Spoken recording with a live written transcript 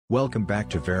Welcome back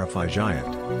to Verify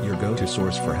Giant, your go-to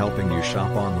source for helping you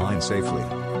shop online safely.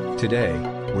 Today,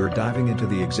 we're diving into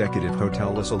the Executive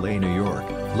Hotel Le Soleil, New York,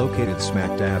 located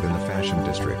smack dab in the Fashion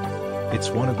District. It's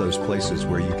one of those places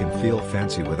where you can feel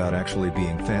fancy without actually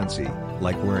being fancy,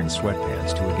 like wearing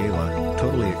sweatpants to a gala,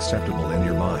 totally acceptable in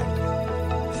your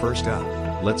mind. First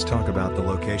up, let's talk about the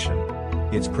location.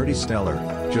 It's pretty stellar,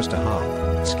 just a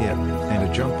hop, skip, and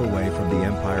a jump away from the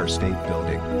Empire State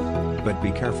Building. But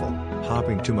be careful,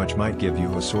 hopping too much might give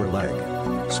you a sore leg.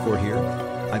 Score here?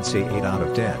 I'd say 8 out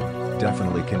of 10,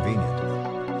 definitely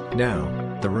convenient.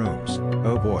 Now, the rooms,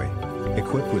 oh boy.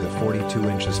 Equipped with a 42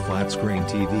 inches flat screen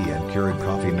TV and Keurig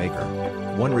coffee maker.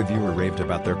 One reviewer raved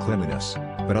about their cleanliness,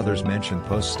 but others mentioned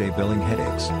post-stay billing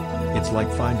headaches. It's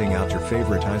like finding out your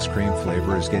favorite ice cream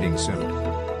flavor is getting soon.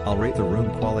 I'll rate the room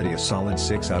quality a solid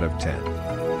 6 out of 10.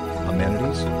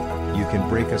 Amenities? You can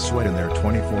break a sweat in their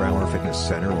 24-hour fitness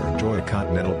center or enjoy a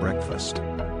continental breakfast.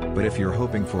 But if you're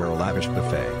hoping for a lavish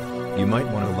buffet, you might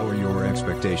want to lower your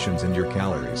expectations and your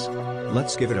calories.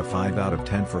 Let's give it a 5 out of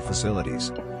 10 for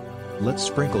facilities. Let's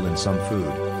sprinkle in some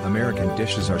food. American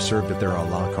dishes are served at their a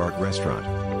la carte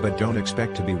restaurant, but don't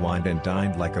expect to be wined and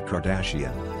dined like a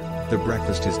Kardashian. The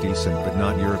breakfast is decent but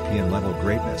not European-level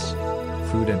greatness.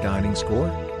 Food and dining score?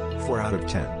 4 out of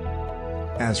 10.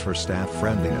 As for staff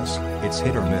friendliness, it's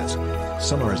hit or miss.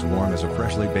 Some are as warm as a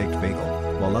freshly baked bagel,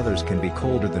 while others can be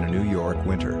colder than a New York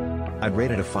winter. I'd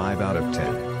rate it a 5 out of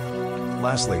 10.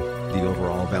 Lastly, the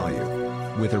overall value.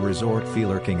 With a resort fee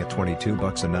lurking at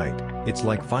 $22 a night, it's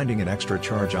like finding an extra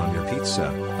charge on your pizza,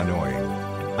 annoying.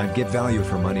 I'd give value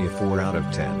for money a 4 out of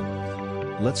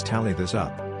 10. Let's tally this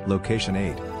up. Location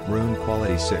 8, room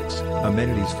quality 6,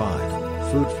 amenities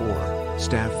 5, food 4,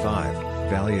 staff 5,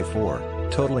 value 4,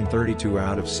 totaling 32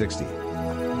 out of 60.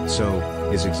 So,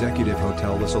 is Executive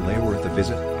Hotel Le Soleil worth a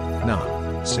visit?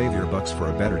 Nah, save your bucks for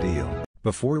a better deal.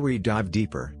 Before we dive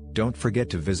deeper, don't forget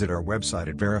to visit our website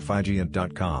at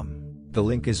verifygiant.com. The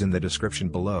link is in the description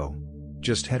below.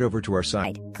 Just head over to our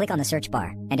site. Click on the search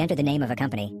bar, and enter the name of a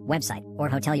company, website, or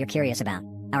hotel you're curious about.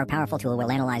 Our powerful tool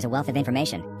will analyze a wealth of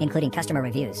information, including customer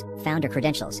reviews, founder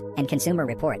credentials, and consumer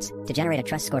reports, to generate a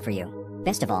trust score for you.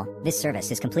 Best of all, this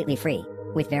service is completely free.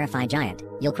 With Verify Giant,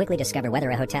 you'll quickly discover whether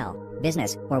a hotel,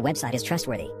 business, or website is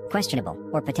trustworthy, questionable,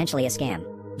 or potentially a scam.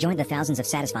 Join the thousands of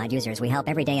satisfied users we help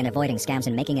every day in avoiding scams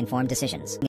and making informed decisions.